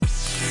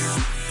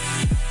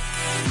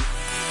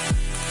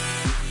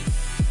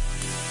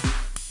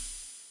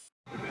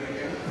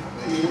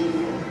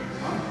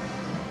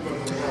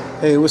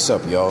Hey, what's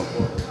up, y'all?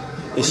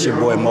 It's your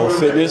boy Mo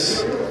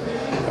Fitness.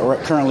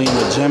 We're currently in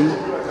the gym,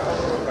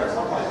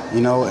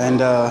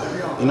 and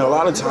a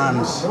lot of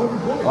times, a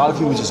lot of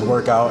people just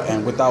work out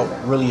and without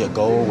really a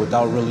goal,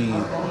 without really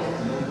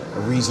a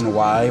reason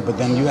why. But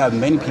then you have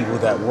many people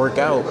that work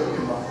out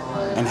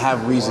and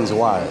have reasons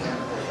why.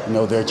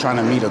 They're trying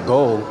to meet a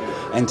goal.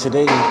 And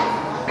today,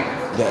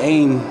 the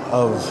aim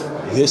of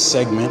this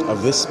segment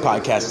of this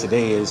podcast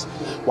today is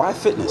why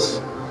fitness?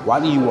 Why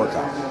do you work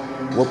out?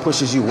 What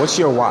pushes you? What's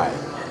your why?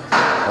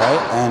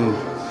 Right?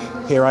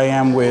 And here I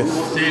am with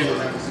David.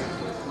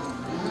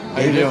 How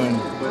you doing?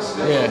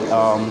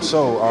 Yeah.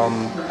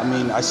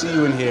 I see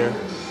you in here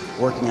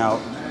working out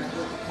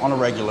on a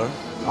regular.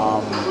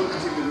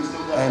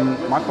 And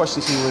my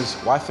question to you is,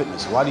 why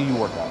fitness? Why do you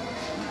work out?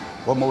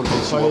 What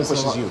motivates you? What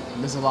pushes you?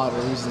 There's a lot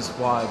of reasons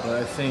why, but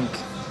I think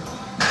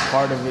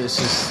part of it is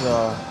just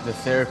the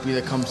therapy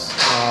that comes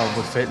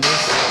with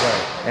fitness,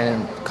 Right.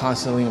 and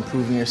constantly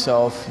improving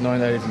yourself, knowing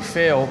that if you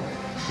fail,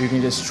 you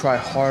can just try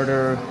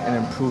harder and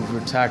improve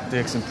your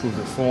tactics, improve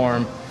your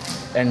form,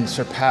 and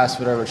surpass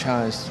whatever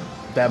challenge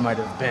that might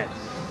have been.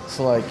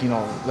 So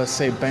let's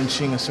say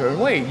benching a certain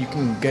weight, you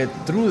can get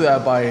through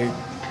that by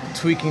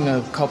tweaking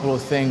a couple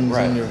of things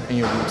Right. in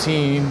your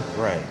routine.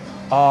 Right.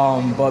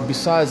 But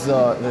besides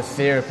the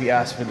therapy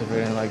aspect of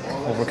it and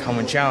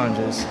overcoming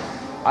challenges,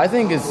 I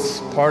think it's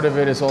part of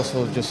it is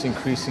also just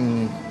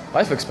increasing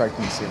life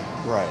expectancy.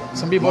 Right.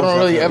 Some people Most don't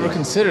really definitely. ever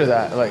consider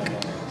that.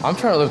 I'm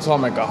trying to live till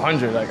I'm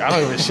 100. I don't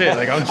give a shit.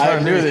 I'm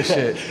trying to do this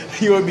shit.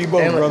 You and me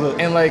both, And, brother.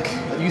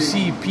 you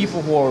see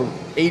people who are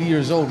 80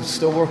 years old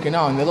still working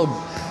out, and they look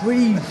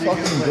pretty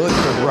fucking good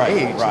for their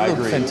age. Right. I They look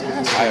agree.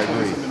 fantastic. I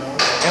agree.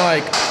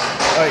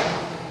 And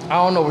I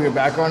don't know what your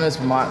background is,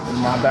 but my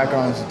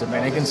background is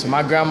Dominican, so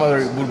my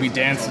grandmother would be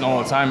dancing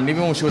all the time. And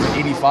even when she was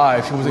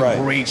 85, she was in Right.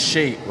 great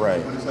shape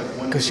Right.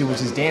 because she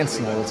was just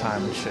dancing all the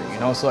time and shit,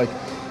 So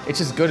it's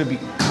just good to be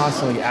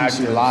constantly Keeps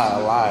you active.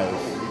 alive.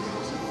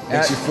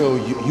 Makes you feel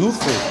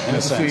youthful in a Makes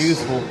you sense. feel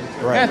youthful.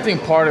 Right. And I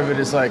think part of it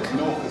is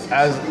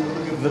as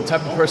the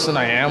type of person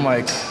I am,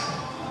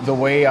 the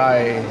way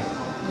I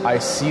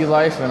see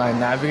life and I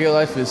navigate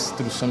life is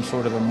through some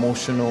sort of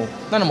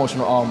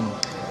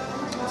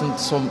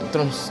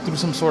through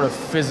some sort of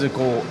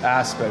physical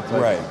aspect.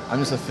 Right. I'm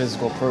just a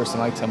physical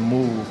person. I like to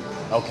move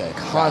Okay.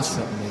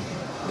 constantly.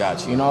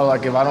 Got you.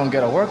 If I don't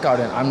get a workout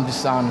in, I'm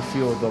just not to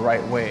feel the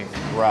right way.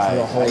 Right. For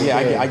the whole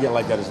Yeah, day. I get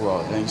like that as well.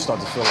 And then you start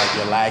to feel like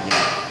you're lagging.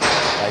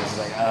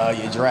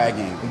 You're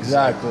dragging.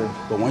 Exactly.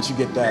 But once you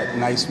get that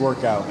nice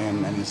workout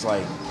and it's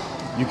like,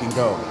 you can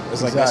go.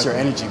 It's like that's your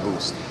Exactly. energy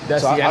boost.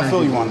 That's so the I feel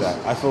energy you on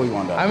boost. that. I feel you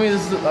on that. I mean,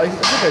 there's like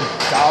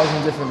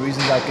 1,000 different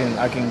reasons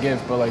I can give,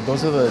 but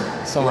those are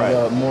some Right.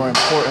 of the more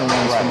important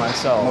ones for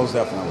myself. Most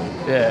definitely.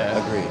 Yeah.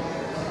 Agreed.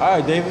 All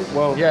right, David.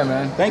 Well, Yeah,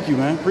 man. Thank you,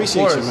 man.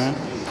 Appreciate you, course. man.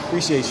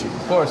 Appreciate you.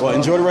 Of course, Well, bro.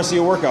 enjoy the rest of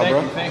your workout,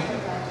 bro. Thank you.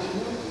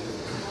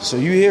 So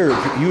you hear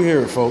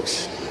it,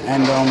 folks.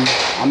 And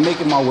I'm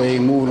making my way,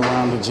 moving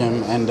around the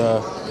gym, and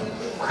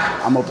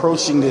I'm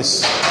approaching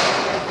this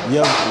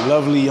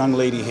lovely young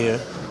lady here.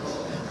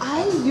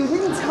 You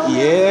didn't tell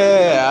me.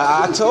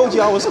 Yeah, I told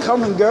you I was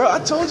coming, girl. I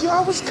told you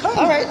I was coming.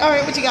 All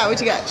right. What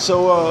you got?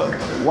 So,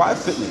 why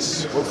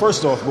fitness? Well,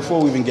 first off,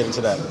 before we even get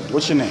into that,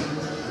 what's your name?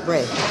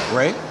 Ray.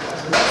 Ray?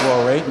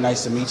 Well, Ray,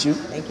 nice to meet you.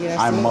 Thank you. Nice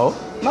I'm to Mo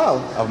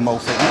Mo. of Mo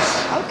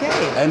Fitness. Okay.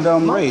 And, Mo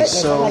Ray,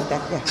 Fitness, so- I like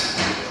that. Yeah.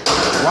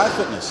 Why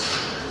fitness?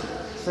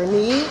 For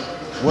me,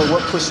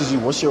 What pushes you?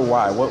 What's your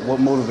why? What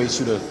motivates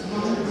you to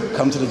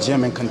come to the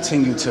gym and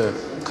continue to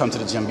come to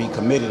the gym, be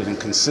committed and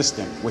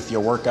consistent with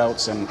your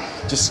workouts and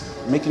just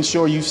making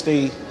sure you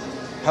stay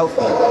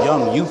healthy,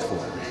 young, youthful?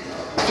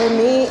 for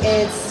me,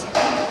 it's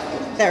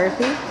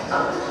therapy.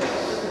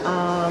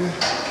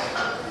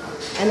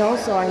 And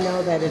also, I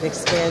know that it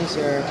expands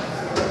your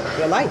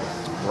life.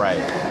 Right.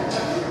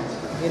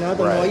 The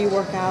Right. more you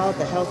work out,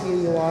 the healthier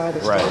you are, the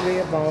Right. stronger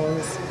your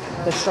bones,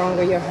 the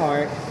stronger your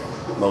heart.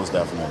 Most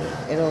definitely.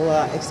 It'll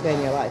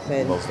expand your life.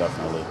 And Most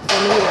definitely.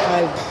 for me,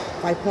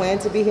 if I plan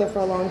to be here for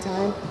a long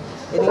time,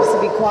 it needs to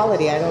be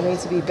quality. I don't need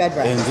to be bed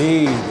rest.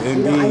 Indeed.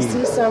 I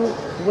see some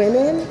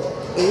women,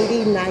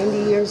 80,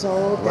 90 years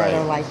old, that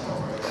Right. are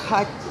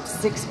cut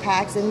six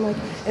packs, and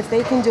if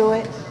they can do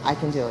it, I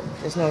can do it.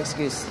 There's no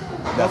excuse.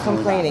 No Definitely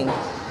complaining.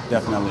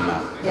 Definitely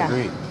not. Yeah.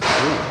 Agreed.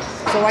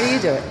 So why do you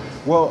do it?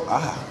 Well,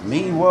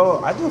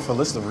 I do it for a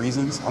list of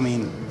reasons.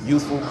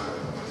 Youthful,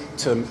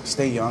 to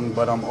stay young,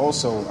 but I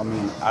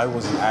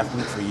was an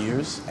athlete for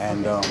years,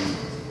 and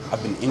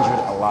I've been injured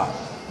a lot.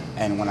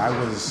 And when I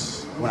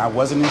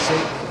wasn't in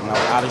shape, when I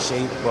was out of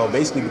shape, well,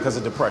 basically because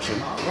of depression,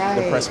 Right,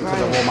 depressed because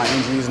of right. all my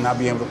injuries and not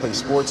being able to play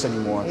sports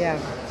anymore, Yeah,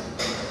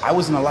 I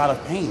was in a lot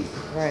of pain.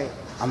 right.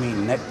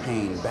 Neck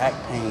pain, back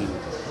pain,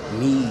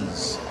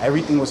 knees,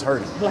 everything was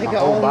hurting. Like My an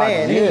whole old body.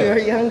 man, and you're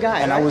a young guy,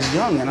 And I right? was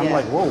young, and I'm Yeah.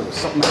 like, whoa,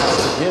 something has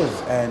to give.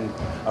 And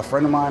a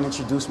friend of mine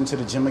introduced me to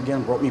the gym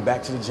again, brought me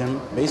back to the gym,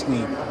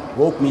 basically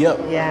woke me up.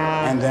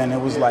 Yeah. And then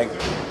it was like,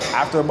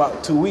 after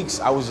about 2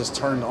 weeks, I was just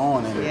turned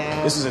on. And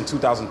Yeah. this is in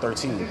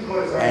 2013.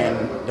 And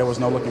there was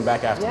no looking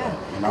back after Yeah.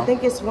 that, I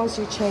think it's once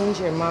you change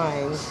your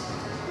mind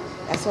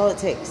That's all it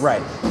takes.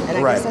 Right. And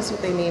I Right. guess that's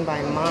what they mean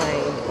by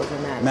mind over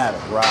matter. Matter.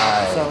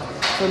 Right. So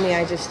for me,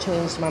 I just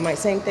changed my mind.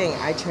 Same thing.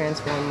 I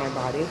transformed my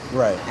body.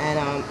 Right.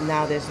 And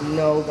now there's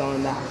no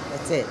going back.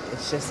 That's it.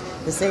 It's just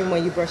the same way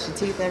you brush your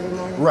teeth every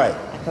morning. Right.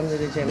 I come to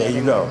the gym. There every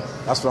you go. morning.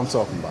 That's what I'm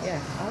talking about. Yeah.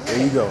 All right.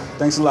 There you go.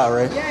 Thanks a lot,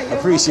 Ray. Yeah, you're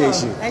Appreciate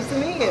welcome. you. Nice to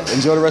meet you.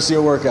 Enjoy the rest of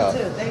your workout.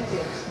 Too. Thank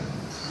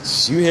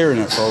you. You hearing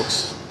it,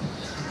 folks.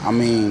 I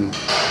mean,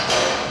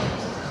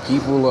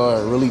 people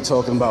are really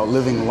talking about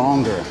living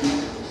longer,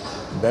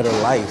 better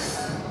life,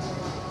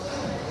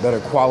 better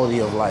quality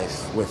of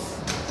life with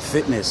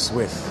fitness,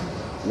 with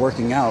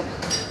working out,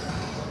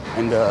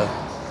 and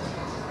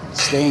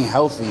staying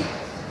healthy,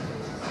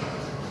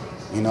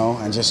 you know,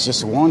 and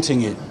just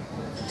wanting it,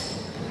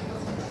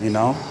 you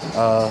know.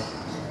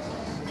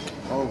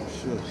 Oh,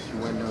 shit, she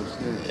went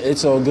downstairs.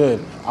 It's all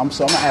good. I'm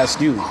gonna ask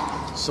you.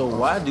 So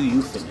why do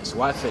you fitness?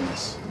 Why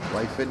fitness?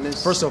 White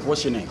Fitness? First off,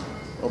 what's your name?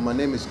 Oh, my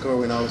name is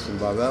Kerwin Allison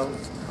Babel.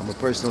 I'm a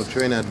personal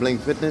trainer at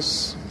Blink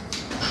Fitness.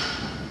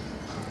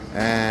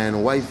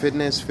 And White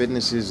Fitness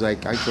is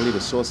like actually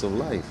the source of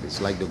life.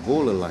 It's like the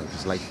goal of life.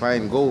 It's like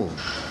finding gold,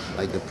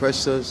 like the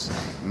precious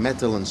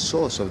metal and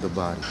source of the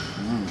body.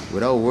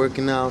 Without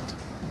working out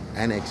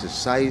and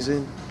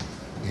exercising,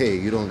 hey,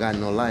 you don't got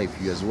no life.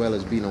 You as well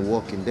as being a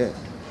walking dead.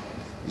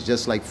 It's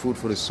just like food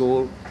for the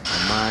soul,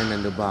 the mind,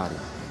 and the body.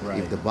 Right.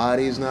 If the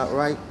body is not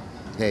right,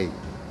 hey,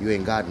 you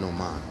ain't got no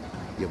mind.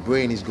 Your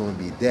brain is going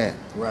to be dead.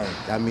 Right.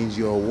 That means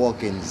you're a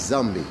walking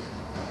zombie.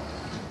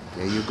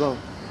 There you go.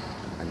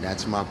 And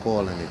that's my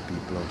call on it,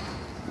 people.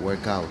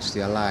 Work out,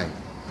 stay alive,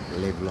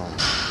 live long.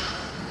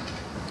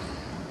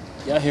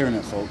 Y'all hearing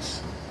it,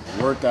 folks.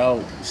 Work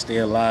out, stay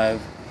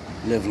alive,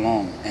 live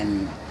long.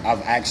 And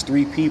I've asked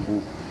 3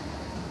 people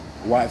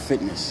why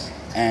fitness,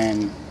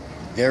 and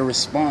their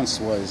response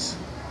was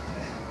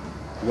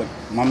what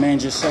my man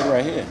just said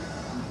right here,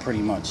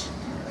 pretty much.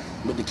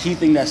 But the key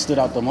thing that stood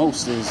out the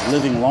most is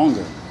living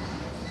longer.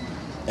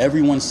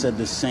 Everyone said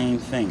the same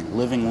thing,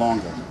 living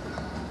longer,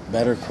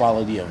 better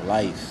quality of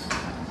life.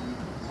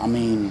 I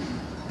mean,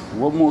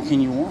 what more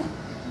can you want?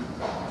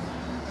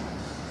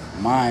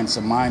 It's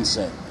a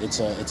mindset. It's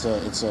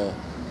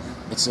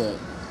a,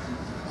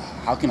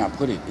 how can I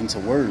put it into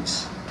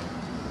words?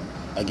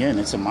 Again,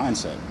 it's a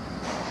mindset.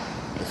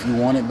 If you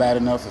want it bad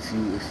enough, if you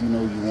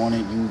know you want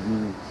it,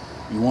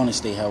 you want to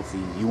stay healthy,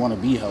 you want to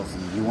be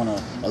healthy, you want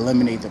to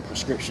eliminate the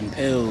prescription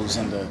pills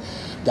and the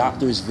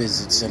doctor's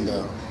visits and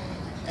the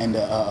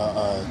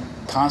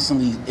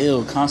constantly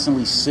ill,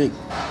 constantly sick.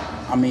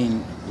 I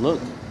mean,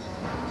 look,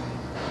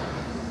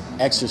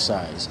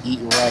 exercise, eat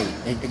right,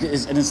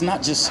 and it's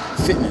not just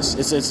fitness.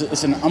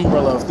 It's an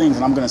umbrella of things,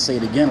 and I'm gonna say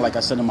it again, like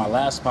I said in my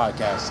last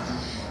podcast.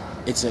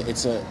 It's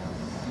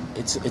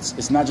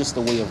not just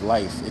the way of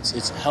life.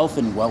 It's health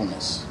and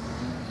wellness.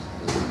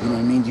 You know what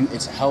I mean?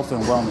 It's health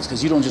and wellness,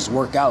 because you don't just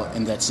work out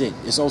and that's it.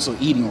 It's also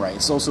eating right.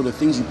 It's also the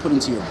things you put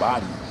into your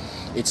body.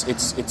 It's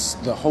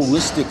the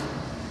holistic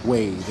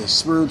way, the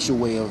spiritual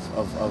way of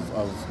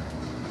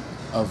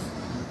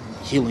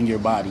healing your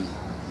body.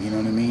 You know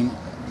what I mean?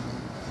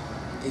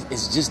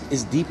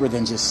 It's deeper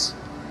than just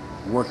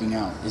working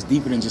out. It's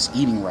deeper than just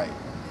eating right.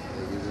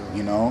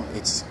 You know,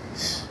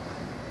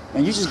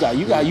 and you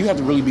have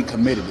to really be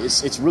committed.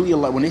 It's really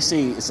when they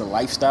say it's a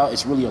lifestyle,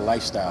 it's really a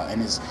lifestyle,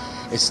 and it's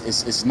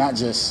not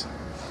just,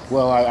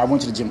 well, I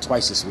went to the gym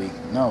twice this week.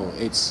 No,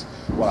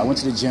 I went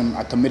to the gym.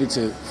 I committed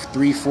to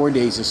 3-4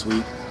 days this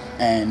week,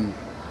 and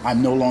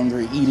I'm no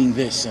longer eating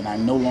this, and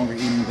I'm no longer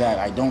eating that.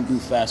 I don't do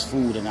fast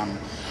food, and I'm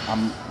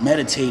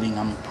meditating.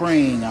 I'm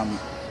praying.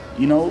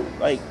 You know,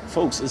 like,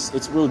 folks,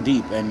 it's real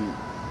deep, and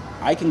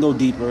I can go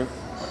deeper,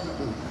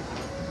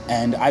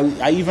 and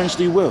I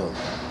eventually will.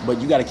 But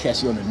you got to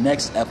catch you on the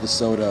next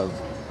episode of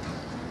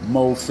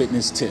Mo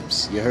Fitness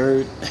Tips. You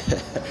heard?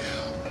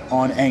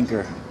 On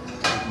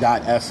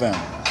Anchor.fm.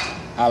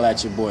 Holla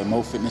at your boy,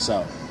 Mo Fitness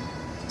out.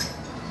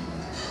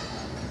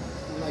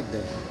 I like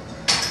that.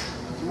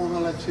 Come on,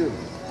 I'll let you.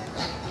 I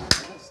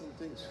got some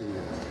things for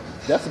you.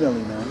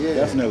 Definitely, man. Yeah.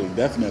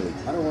 Definitely.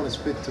 I don't want to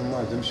spit too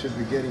much. Them should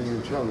be getting you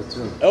in trouble,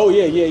 too. Oh,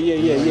 yeah. You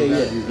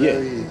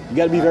You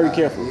got to be very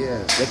careful. Yeah. You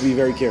have to be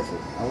very careful.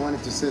 I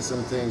wanted to say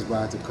some things, but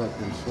I had to cut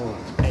them short.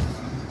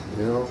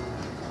 You know?